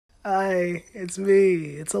Hi, it's me.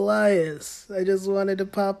 It's Elias. I just wanted to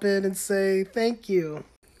pop in and say thank you.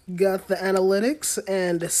 Got the analytics,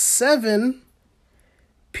 and 7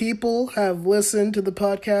 people have listened to the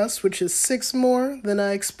podcast, which is 6 more than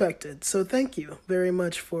I expected. So thank you very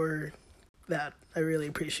much for that. I really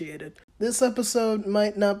appreciate it. This episode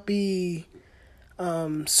might not be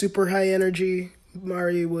super high energy.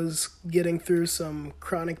 Mari was getting through some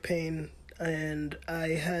chronic pain, and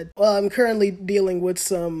I'm currently dealing with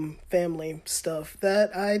some family stuff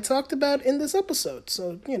that I talked about in this episode.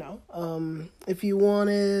 So, if you want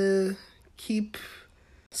to keep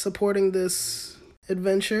supporting this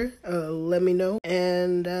adventure, let me know.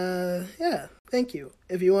 And, yeah, thank you.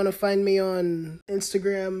 If you want to find me on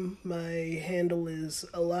Instagram, my handle is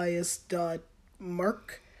elias.mark.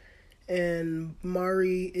 And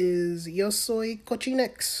Mari is Yo soy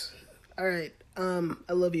Cochinex. Alright, I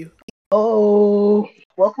love you. Oh,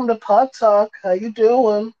 welcome to Pot Talk. How you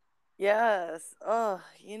doing? Yes.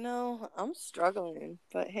 I'm struggling,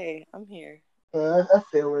 but hey, I'm here. I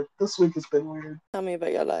feel it. This week has been weird. Tell me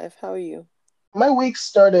about your life. How are you? My week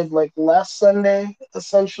started like last Sunday,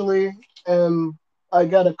 essentially, and I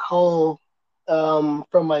got a call from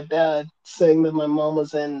my dad saying that my mom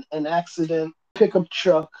was in an accident. Pickup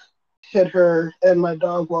truck hit her and my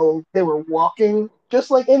dog while they were walking,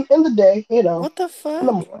 just like in the day, What the in the fuck?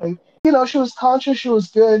 morning. She was conscious, she was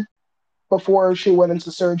good before she went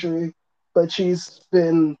into surgery, but she's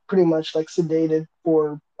been pretty much like sedated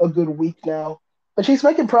for a good week now. But she's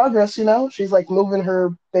making progress, She's like moving her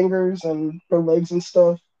fingers and her legs and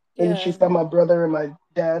stuff. And she's Yeah. got my brother and my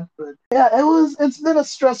dad. But yeah, it's been a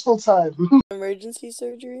stressful time. Emergency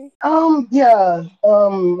surgery? Yeah.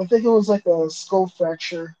 I think it was like a skull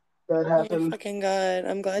fracture that Oh my happened. fucking god.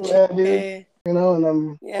 I'm glad she's Yeah, dude. okay. And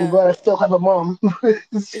I'm Yeah. glad I still have a mom.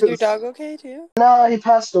 It's Is your just dog okay too? nah, he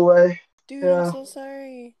passed away. Dude, I'm Yeah, so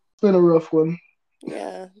sorry. it's been a rough one.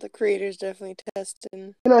 Yeah, the creator's definitely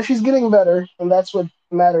testing. She's getting better, and that's what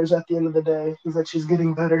matters at the end of the day, is that she's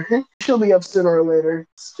getting better. She'll be up sooner or later.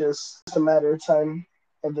 It's just a matter of time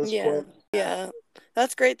at this Yeah. point. Yeah.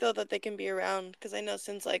 That's great though that they can be around because I know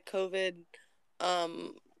since like COVID,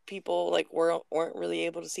 um, people like weren't really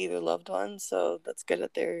able to see their loved ones, so that's good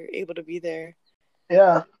that they're able to be there.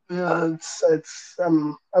 Yeah, yeah,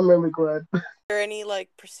 I'm really glad. There any like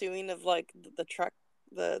pursuing of like the truck,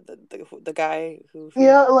 the guy who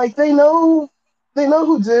Yeah, like they know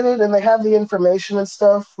who did it, and they have the information and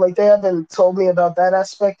stuff. Like they haven't told me about that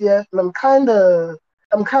aspect yet, and I'm kind of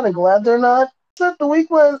glad they're not. So the week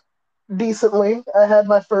went decently. I had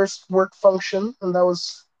my first work function, and that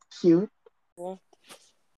was cute. well,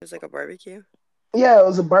 it was like a barbecue. Yeah, it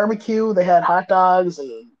was a barbecue. They had hot dogs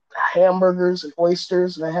and hamburgers and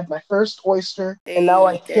oysters, and I had my first oyster, and now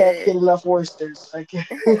I Hey, can't get get enough oysters. I can't.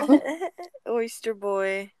 it. Oyster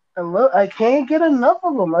boy. I can't get enough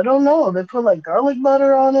of them. I don't know. They put like garlic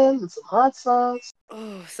butter on it and some hot sauce.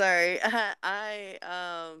 Oh, sorry. I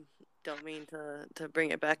don't mean to bring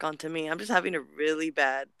it back onto me. I'm just having a really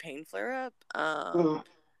bad pain flare up. Mm.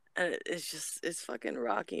 And it's fucking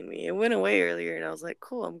rocking me. It went away earlier, and I was like,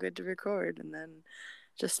 cool, I'm good to record. And then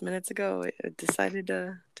just minutes ago, it decided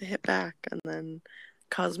to hit back, and then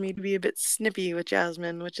caused me to be a bit snippy with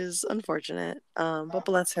Jasmine, which is unfortunate. But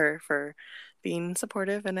bless her for being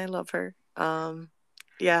supportive, and I love her.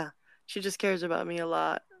 Yeah, she just cares about me a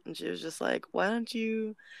lot, and she was just like, "Why don't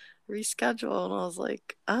you reschedule?" And I was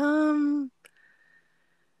like,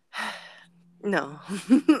 no.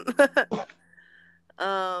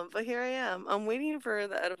 But here I am. I'm waiting for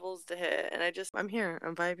the edibles to hit, and I'm here.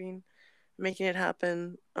 I'm vibing, making it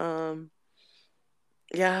happen.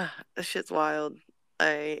 Yeah, this shit's wild.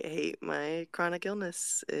 I hate my chronic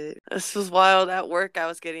illness. This was wild. At work, I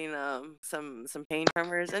was getting some pain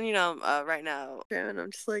tremors, and right now, and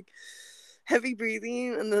I'm just like heavy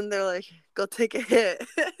breathing, and then they're like, "Go take a hit,"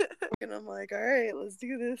 and I'm like, "All right, let's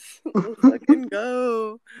do this. Let's fucking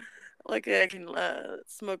go." Like I can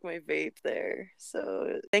smoke my vape there.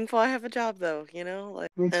 So thankful I have a job though, Me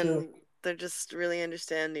too. and they're just really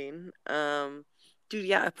understanding. Dude,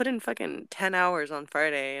 yeah, I put in fucking 10 hours on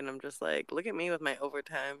Friday and I'm just like, look at me with my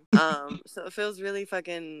overtime. So it feels really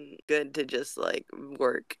fucking good to just like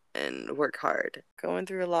work and work hard. Going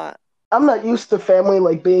through a lot. I'm not used to family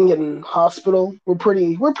like being in hospital. We're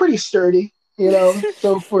pretty sturdy,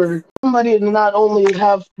 So for somebody to not only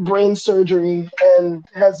have brain surgery and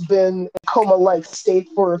has been in coma-like state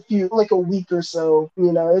for like a week or so,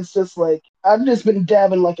 it's just like I've just been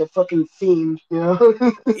dabbing like a fucking fiend.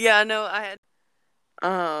 Yeah, no, I had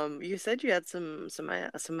you said you had some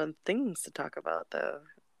things to talk about though.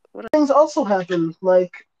 What Things also happened.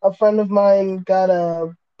 Like a friend of mine got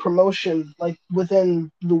a promotion like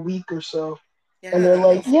within the week or so. And they're Yeah.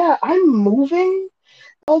 like, yeah, I'm moving.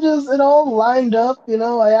 It all lined up,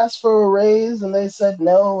 I asked for a raise and they said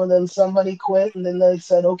no, and then somebody quit and then they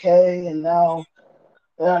said okay, and now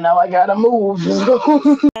I gotta move.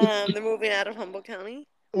 They're moving out of Humboldt County.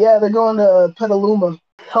 Yeah, they're going to Petaluma.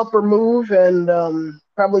 Help her move and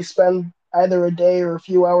probably spend either a day or a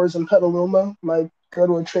few hours in Petaluma. Might go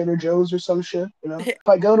to a Trader Joe's or some shit. If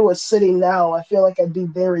I go to a city now, I feel like I'd be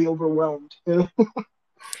very overwhelmed.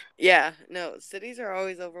 Yeah, no, cities are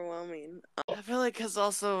always overwhelming. I feel like because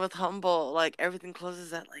also with Humboldt, like everything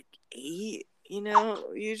closes at like 8,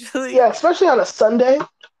 usually. Yeah, especially on a Sunday.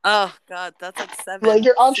 Oh God, that's like Like 7,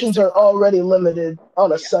 your six options are o'clock. already limited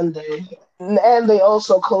on a Yeah, Sunday, yeah, and they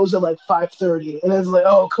also close at like 5:30, and it's like,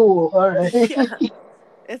 oh, cool, all right. yeah.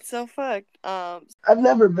 It's so fucked. I've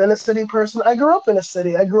never been a city person. I grew up in a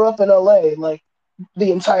city. I grew up in LA, like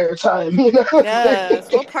the entire time.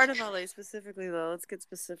 Yes. What part of LA specifically though? Let's get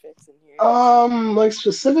specifics in here. Like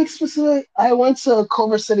specific. I went to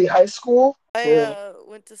Culver City High School. I Yeah,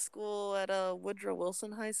 went to school at Woodrow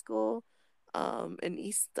Wilson High School, in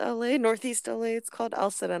East LA, Northeast LA. It's called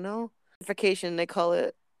Al Sereno. Vacation, they call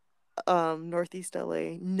it Northeast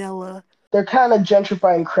LA, Nella. they're kind of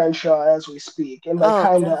gentrifying Crenshaw as we speak, and by Oh,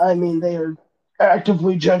 kind of, I mean definitely. they are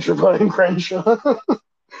actively gentrifying Crenshaw.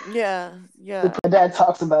 Yeah, yeah, My dad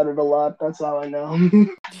talks about it a lot. That's how I know.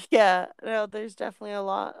 yeah. No, there's definitely a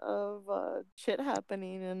lot of shit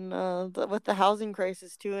happening, and with the housing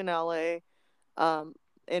crisis too in LA. Um,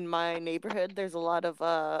 in my neighborhood, there's a lot of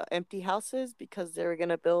empty houses because they were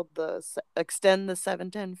gonna extend the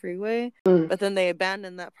 710 freeway, but then they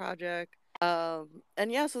abandoned that project.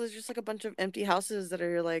 And yeah, so there's just like a bunch of empty houses that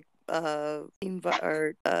are like owned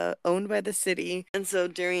by the city. And so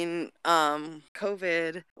during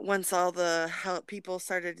COVID, once all the how people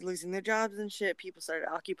started losing their jobs and shit, people started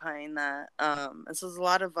occupying that. And so there's a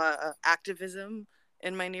lot of activism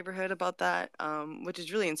in my neighborhood about that, which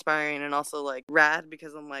is really inspiring and also like rad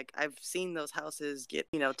because I'm like, I've seen those houses get,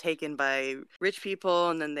 taken by rich people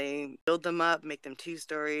and then they build them up, make them 2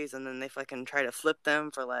 stories, and then they fucking try to flip them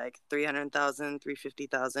for like 300,000,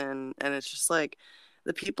 350,000. And it's just like,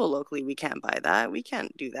 the people locally, we can't buy that. We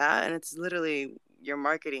can't do that. And it's literally, you're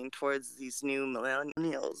marketing towards these new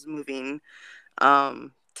millennials moving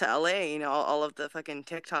to LA, all of the fucking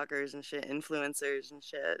TikTokers and shit, influencers and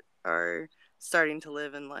shit are starting to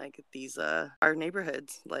live in like these our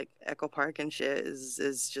neighborhoods, like Echo Park and shit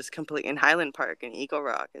is just complete, and Highland Park and Eagle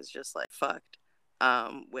Rock is just like fucked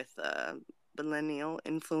with millennial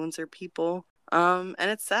influencer people. And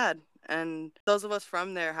it's sad. And those of us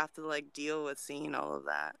from there have to like deal with seeing all of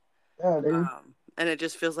that. Yeah, dude. And it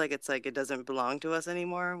just feels like it's like it doesn't belong to us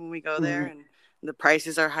anymore when we go there, Mm. and the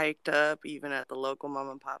prices are hiked up even at the local mom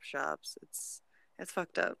and pop shops. It's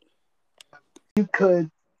fucked up. You could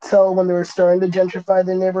tell when they were starting to gentrify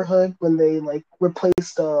their neighborhood when they like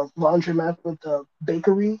replaced a laundromat with a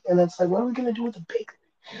bakery, and it's like, what are we gonna do with a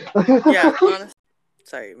Yeah, bakery? honestly.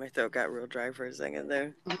 Sorry, my throat got real dry for a second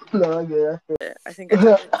there. No, I get I think I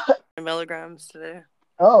took like it. milligrams today.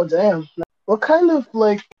 Oh, damn. What kind of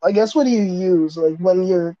like? I guess what do you use like when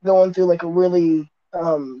you're going through like a really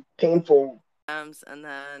painful? And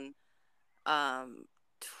then um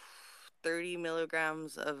 30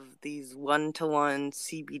 milligrams of these 1-to-1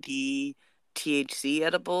 CBD THC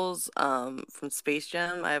edibles from Space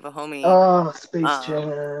Jam. I have a homie. Oh, Space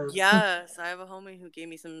Jam. Yes, I have a homie who gave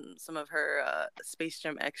me some of her Space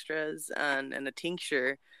Jam extras and a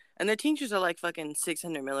tincture. And the tinctures are like fucking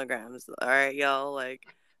 600 milligrams. All right, y'all.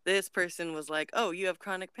 Like, this person was like, "Oh, you have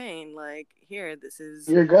chronic pain. Like, here, this is."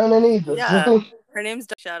 You're gonna need this. Yeah, her name's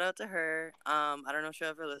shout out to her. I don't know if she'll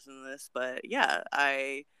ever listen to this, but yeah,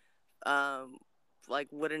 I um like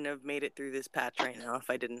wouldn't have made it through this patch right now if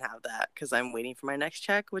I didn't have that, because I'm waiting for my next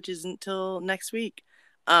check, which isn't till next week.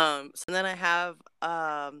 So then I have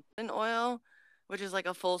an oil, which is like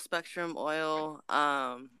a full spectrum oil.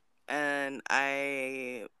 And then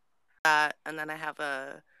I have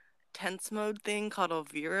a tense mode thing called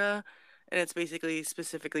Elvira, and it's basically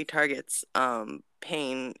specifically targets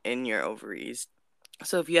pain in your ovaries.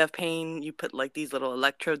 So if you have pain, you put like these little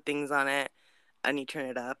electrode things on it and you turn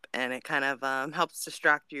it up, and it kind of helps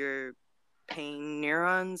distract your pain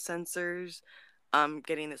neuron sensors.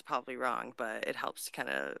 Getting this probably wrong, but it helps kind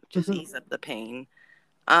of just ease up the pain.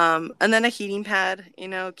 And then a heating pad,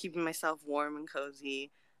 keeping myself warm and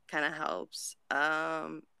cozy kind of helps.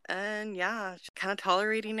 And yeah, kind of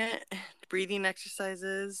tolerating it, breathing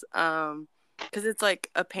exercises. Because it's like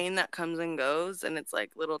a pain that comes and goes, and it's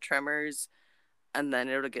like little tremors, and then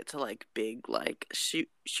it'll get to like big like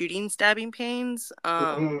shooting stabbing pains.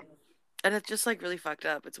 And it's just like really fucked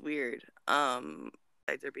up. It's weird.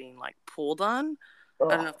 Like they're being like pulled on.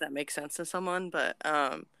 I don't know Oh, if that makes sense to someone, but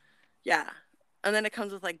yeah. And then it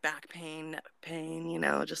comes with like back pain, neck pain, you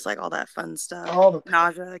know, just like all that fun stuff. all the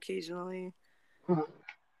Nausea occasionally. pain.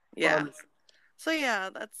 Yeah. So yeah,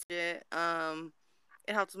 that's it.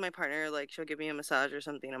 It helps with my partner. Like she'll give me a massage or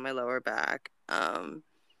something on my lower back.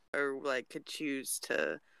 Or like could choose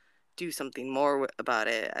to do something more about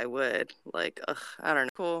it, I would. Like, ugh, I don't know.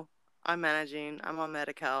 Cool. I'm managing. I'm on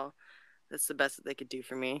Medi-Cal. That's the best that they could do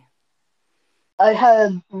for me. I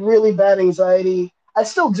had really bad anxiety. I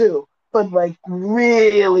still do, but like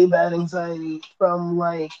really bad anxiety from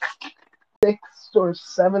like sixth or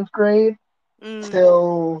seventh grade Mm,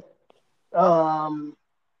 till um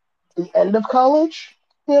the end of college.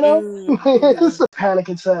 You know, mm-hmm, it's panic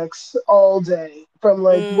attacks all day from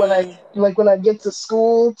mm, like when I get to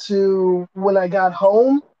school to when I got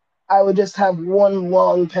home. I would just have one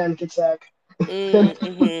long panic attack.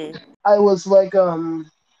 mm-hmm. I was like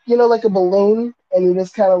you know, like a balloon, and you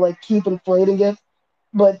just kind of like keep inflating it,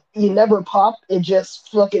 but you never pop. It just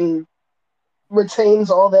fucking retains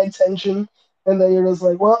all that tension, and then you're just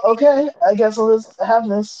like, well, okay, I guess I'll just have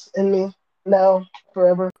this in me now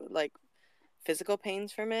forever. Like physical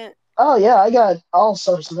pains from it. Oh yeah, I got all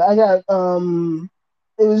sorts of. I got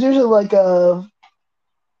it was usually like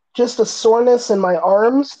just a soreness in my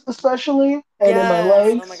arms, especially, and in my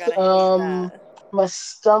Yes. Oh my legs. god, I hate that. My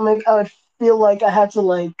stomach. I would feel like I had to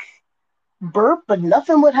like burp, but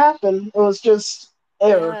nothing would happen. It was just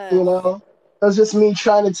air, you Yes. know. It was just me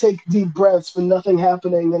trying to take deep breaths, but nothing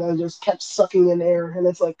happening, and I just kept sucking in air, and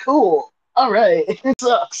it's like, cool, all right, it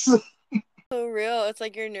sucks. So real. It's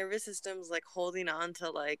like your nervous system's like holding on to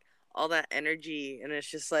like all that energy and it's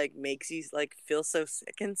just like makes you like feel so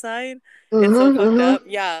sick inside. It's so fucked Mhm. up.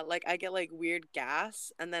 Yeah, like I get like weird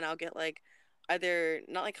gas and then I'll get like either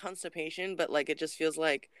not like constipation, but like it just feels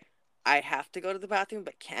like I have to go to the bathroom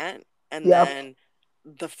but can't. And Yep. then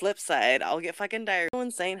the flip side, I'll get fucking diarrhea. So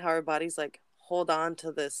insane how our bodies like hold on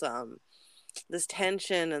to this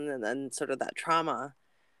tension and then sort of that trauma,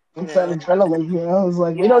 you It's that know. adrenaline, you know. It's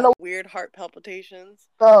like we don't Yeah, know. weird heart palpitations.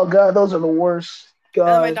 Oh god, those are the worst. And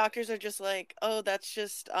then my God, doctors are just like, "Oh, that's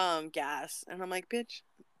just gas," and I'm like, "Bitch,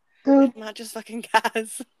 dude, it's not just fucking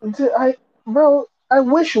gas. dude, bro, I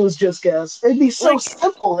wish it was just gas. It'd be so like,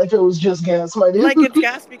 simple if it was just gas, my dude. like it's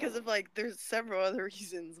gas because of like there's several other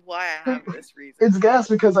reasons why I have this reason. It's gas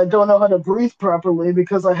because I don't know how to breathe properly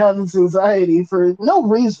because I have this anxiety for no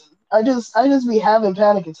reason. I just be having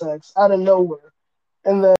panic attacks out of nowhere.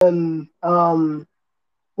 And then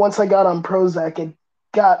once I got on Prozac, it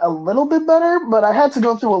got a little bit better, but I had to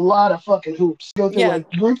go through a lot of fucking hoops. Go through Yeah, like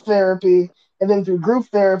group therapy, and then through group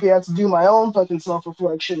therapy, I had to do my own fucking self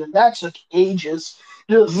reflection, and that took ages.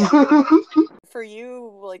 Just yeah. For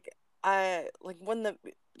you, like I like when the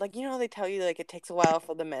like you know how they tell you like it takes a while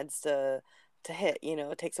for the meds to hit. You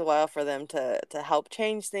know, it takes a while for them to help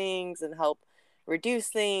change things and help reduce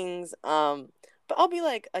things. But I'll be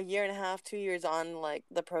like a year and a half, 2 years on like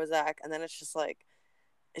the Prozac, and then it's just like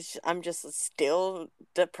I'm just still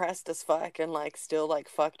depressed as fuck and like still like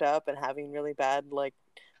fucked up and having really bad like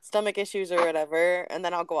stomach issues or whatever, and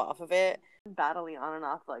then I'll go off of it. Battling on and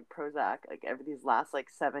off like Prozac like every these last like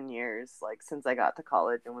 7 years, like since I got to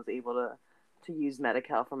college and was able to use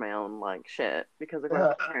Medi-Cal for my own like shit because of course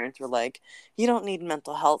yeah, my parents were like, you don't need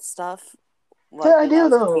mental health stuff. yeah, Like I when I do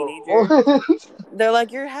was a though. teenager, they're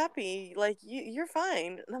like, you're happy, like you're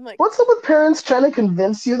fine, and I'm like, What's up with parents trying to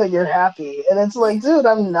convince you that you're happy? And it's like, dude,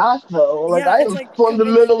 I'm not though. Like yeah, I it's am like convince.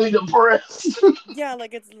 fundamentally depressed. Yeah,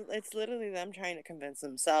 like it's literally them trying to convince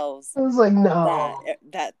themselves I was like, that no.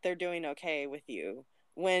 that they're doing okay with you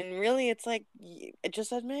when really it's like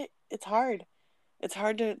just admit it's hard. It's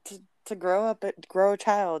hard to grow up, grow a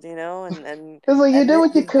child, you know, It's like you did admit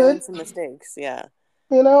what you you've could. made some mistakes. Yeah,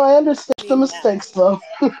 You know, I understand I the mean, mistakes though.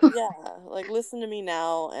 yeah, like listen to me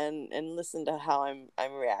now and listen to how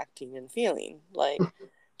I'm reacting and feeling. Like,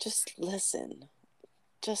 just listen,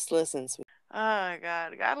 sweet. Oh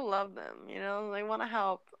God, gotta love them. You know, they want to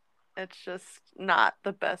help. It's just not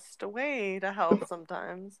the best way to help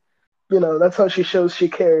sometimes. You know, that's how she shows she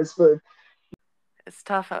cares. But It's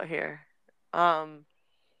tough out here. Um,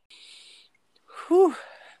 whew.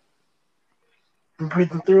 I'm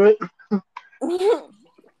breathing through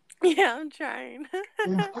Yeah, I'm trying.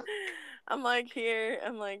 it. I'm like here.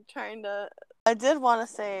 I'm like trying to. I did want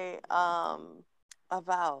to say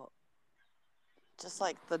about just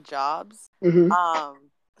like the jobs. Hmm.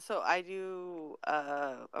 So I do.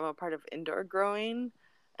 I'm a part of indoor growing,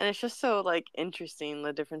 and it's just so like interesting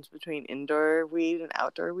the difference between indoor weed and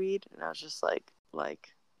outdoor weed. And I was just like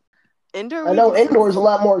Indoor I weed know is indoor is a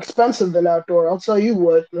lot more expensive than outdoor. I'll tell you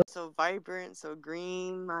what. so vibrant, so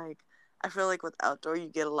green. Like I feel like with outdoor, you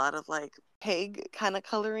get a lot of like pig kind of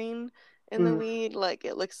coloring in the Mm. weed. Like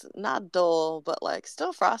it looks not dull, but like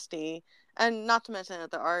still frosty. And not to mention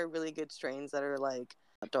that there are really good strains that are like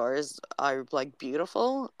outdoors are like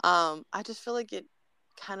beautiful. I just feel like it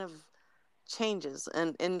kind of changes,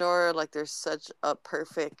 and indoor like there's such a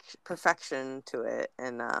perfection to it,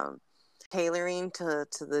 and tailoring to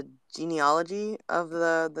the genealogy of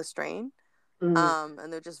the strain. Mm.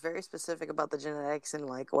 And they're just very specific about the genetics and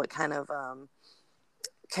like what kind of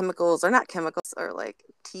chemicals, or not chemicals, or like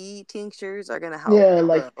tea tinctures are gonna help Yeah, it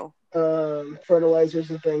like grow. fertilizers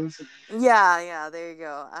and things. Yeah, there you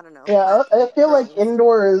go. I don't know, Yeah, plant I feel like drones.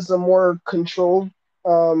 indoor is a more controlled.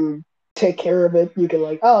 Take care of it. You can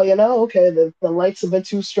like, oh, okay, the light's a bit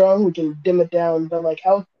too strong. We can dim it down. But like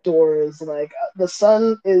outdoor is like the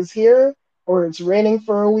sun is here, or it's raining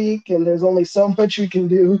for a week, and there's only so much we can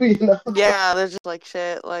do. Yeah, there's just like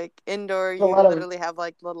shit. Like indoor, A you lot of literally have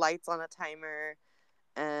like the lights on a timer,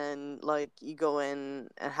 and like you go in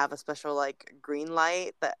and have a special like green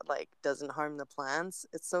light that like doesn't harm the plants.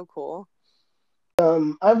 It's so cool.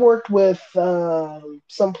 I've worked with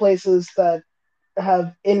some places that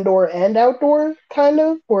have indoor and outdoor kind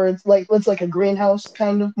of, where it's like a greenhouse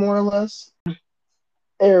kind of more or less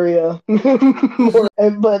area.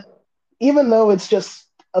 But even though it's just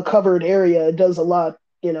a covered area, it does a lot.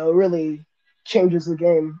 It really changes the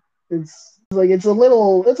game. It's a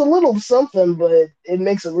little something, but it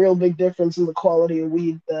makes a real big difference in the quality of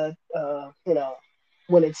weed that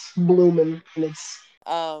when it's blooming and it's.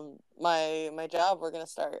 My job, we're gonna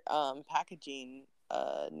start packaging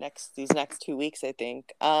these next 2 weeks, I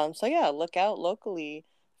think. So yeah, look out locally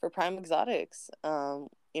for Prime Exotics.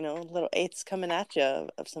 Little eights coming at you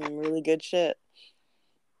of some really good shit.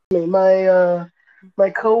 I mean, my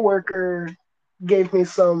coworker gave me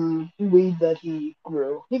some weed that he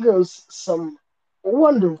grew. He grows some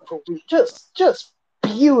wonderful weed, just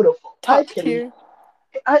beautiful. Top tier.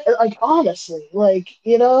 I like honestly, like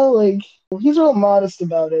he's real modest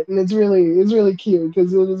about it, and it's really cute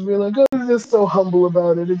because he'll just be like, oh, he's just so humble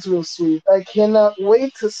about it. It's real sweet. I cannot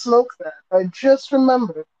wait to smoke that. I just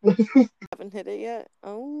remembered. Haven't hit it yet.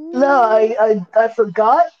 No, Oh, I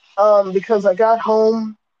forgot because I got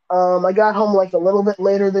home like a little bit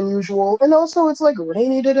later than usual, and also it's like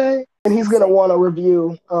rainy today, and he's gonna want a same.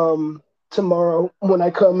 review tomorrow when I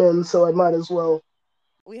come in, so I might as well.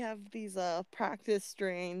 We have these practice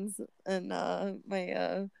strains, and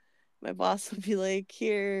my boss would be like,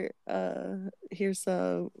 here's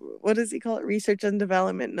what does he call it, research and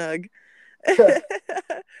development nug.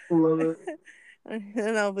 Love it.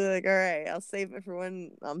 And I'll be like, all right, I'll save it for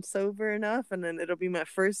when I'm sober enough, and then it'll be my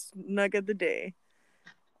first nug of the day.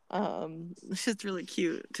 It's just really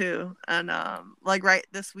cute too. And like right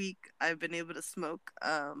this week I've been able to smoke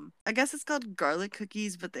I guess it's called garlic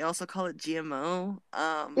cookies, but they also call it GMO.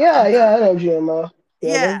 Yeah, And yeah, I know GMO.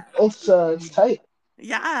 Yeah, yeah. it's tight.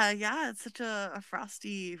 Yeah, it's such a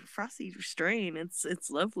frosty strain. It's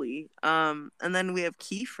lovely. And then we have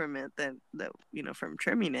key from it that from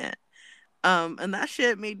trimming it. And that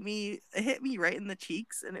shit it hit me right in the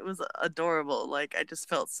cheeks, and it was adorable. Like I just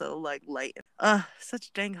felt so like light.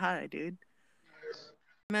 Such dang high, dude.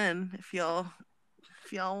 Men, if y'all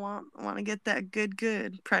want to get that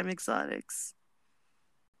good Prime Exotics.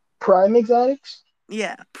 Prime exotics.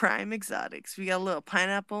 Yeah, Prime Exotics. We got a little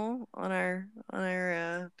pineapple on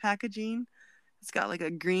our packaging. It's got like a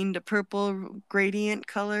green to purple gradient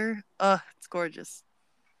color. It's gorgeous.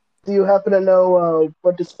 Do you happen to know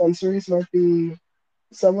what dispensaries might be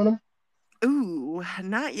selling them? Ooh,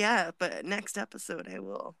 not yet, but next episode I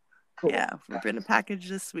will. Cool. Yeah, we're gonna package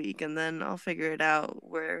this week, and then I'll figure it out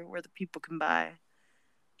where the people can buy.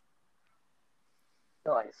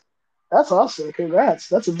 Nice. That's awesome. Congrats.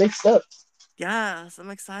 That's a big step. Yes,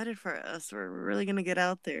 I'm excited for us. We're really gonna get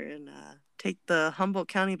out there and take the Humboldt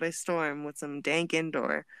County by storm with some dank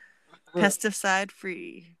indoor, pesticide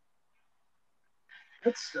free.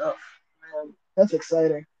 Good stuff, man. That's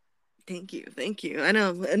exciting. Thank you. I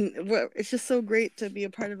know, and it's just so great to be a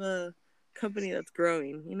part of a company that's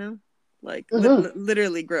growing. Like Hmm.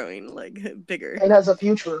 literally growing, like bigger. It has a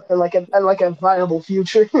future and like a viable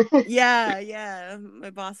future. Yeah. My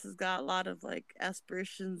boss has got a lot of like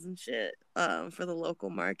aspirations and shit for the local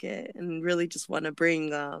market, and really just want to bring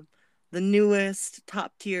the newest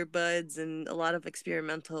top tier buds and a lot of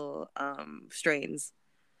experimental strains.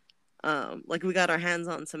 Like we got our hands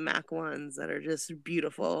on some Mac ones that are just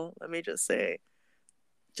beautiful. Let me just say,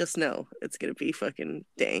 just know it's gonna be fucking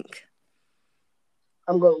dank.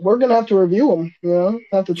 We're gonna have to review them.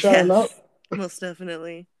 Have to try them out. Yes, most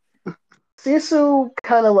definitely. Sisu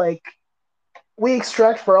kind of like we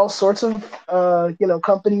extract for all sorts of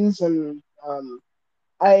companies, and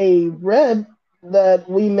I read that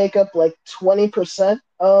we make up like 20%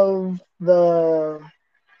 of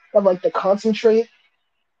like the concentrate,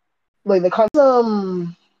 like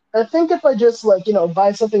I think if I just like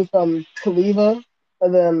buy something from Kaliva,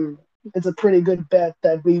 and then it's a pretty good bet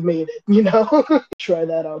that we made it. Try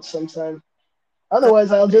that out sometime. That's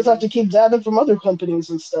Otherwise, I'll just have exciting. to keep dabbing from other companies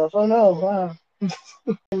and stuff. Oh no, wow.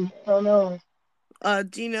 Oh no.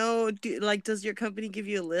 Do you know, like, does your company give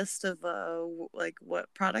you a list of, like,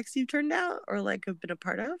 what products you've turned out or, like, have been a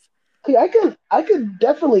part of? Hey, I could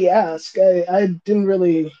definitely ask. I didn't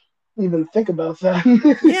really even think about that.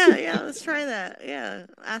 Yeah, let's try that. Yeah,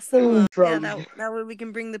 ask them. Yeah, From that way we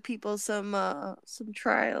can bring the people some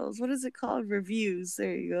trials. What is it called? Reviews.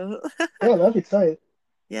 There you go. yeah, that'd be tight.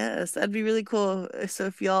 Yes, that'd be really cool. So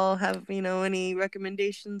if y'all have, any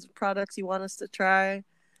recommendations of products you want us to try,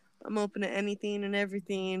 I'm open to anything and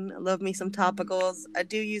everything. I love me some topicals. I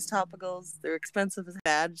do use topicals. They're expensive as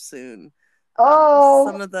bad soon. Oh,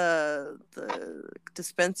 Some of the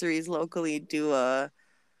dispensaries locally do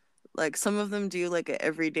like some of them do like a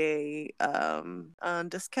everyday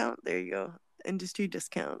discount. There you go. Industry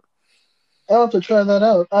discount. I'll have to try that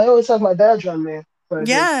out. I always have my badge on me. But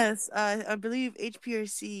Yes, I believe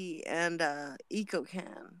HPRC and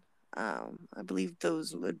EcoCan. I believe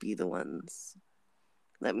those would be the ones.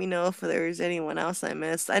 Let me know if there's anyone else I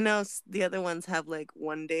missed. I know the other ones have like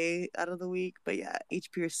one day out of the week, but yeah,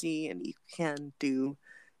 HPRC and EcoCan do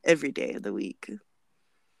every day of the week.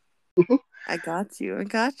 I got you. I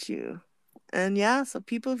got you. And yeah, so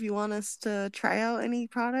people, if you want us to try out any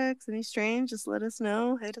products, any strains, just let us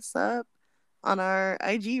know. Hit us up on our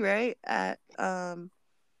IG, right? At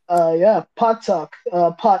yeah, pot talk.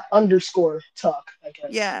 Pot underscore talk, I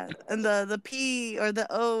guess. yeah, and the P or the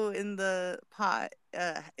O in the pot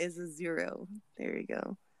is a 0. There you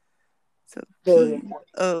go. So Very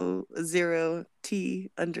important. P0T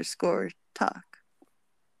 _talk.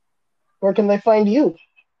 Where can they find you?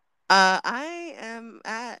 I am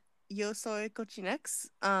at Yo Soy Cochinex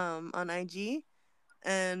on IG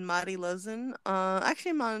and Mari Lozen.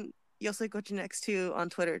 Actually, I'm on Yo Soy Cochinex too on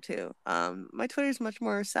Twitter too. My Twitter is much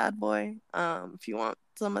more sad boy. If you want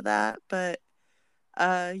some of that, but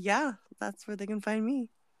yeah, that's where they can find me.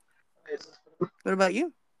 What about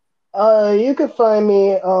you? You can find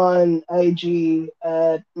me on IG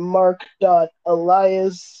at mark.elias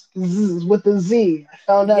with the Z. I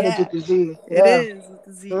found out it's Yeah, with the Z. it Yeah. is with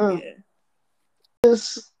the Z. Mm. Yeah.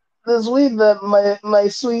 This weed that my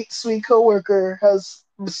sweet coworker has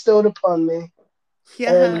bestowed upon me,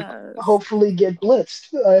 and Yes. hopefully get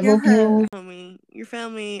blitzed. I hope Yeah. you. Homie. Your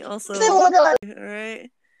family also. All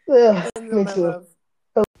right. Yeah, Send them me my too. love.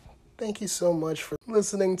 Thank you so much for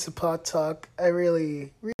listening to Pot Talk. I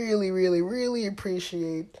really, really, really, really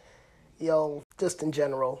appreciate y'all just in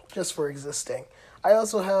general, just for existing. I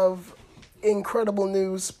also have incredible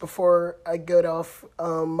news before I get off.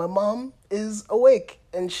 My mom is awake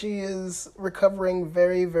and she is recovering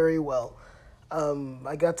very, very well.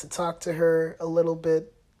 I got to talk to her a little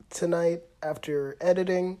bit tonight after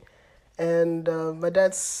editing, and my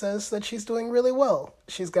dad says that she's doing really well.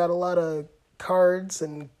 She's got a lot of cards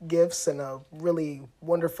and gifts and a really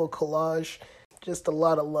wonderful collage. Just a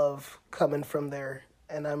lot of love coming from there,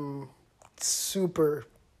 and I'm super,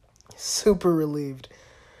 super relieved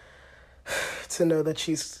to know that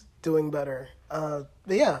she's doing better. But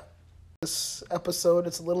yeah, this episode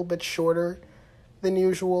it's a little bit shorter than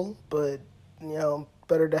usual, but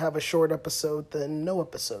better to have a short episode than no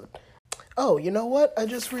episode. Oh, you know what? I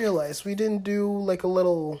just realized we didn't do like a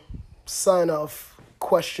little sign off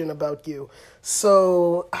question about you.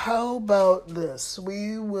 So, how about this?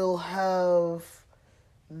 We will have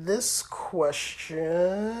this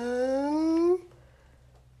question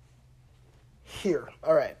here.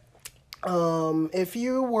 All right. If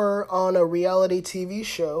you were on a reality TV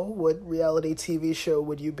show, what reality TV show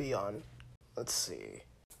would you be on? Let's see.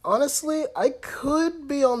 Honestly, I could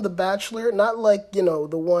be on The Bachelor, not like, the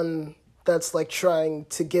one that's like trying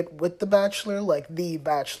to get with The Bachelor, like The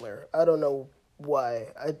Bachelor. I don't know why.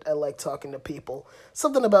 I like talking to people.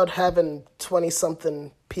 Something about having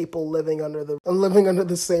 20-something people living under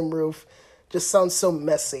the same roof just sounds so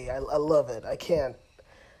messy. I love it. I can't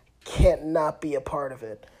not be a part of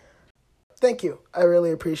it. Thank you. I really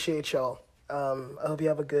appreciate y'all. I hope you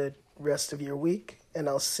have a good rest of your week, and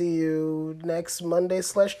I'll see you next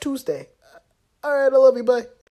Monday/Tuesday. All right, I love you. Bye.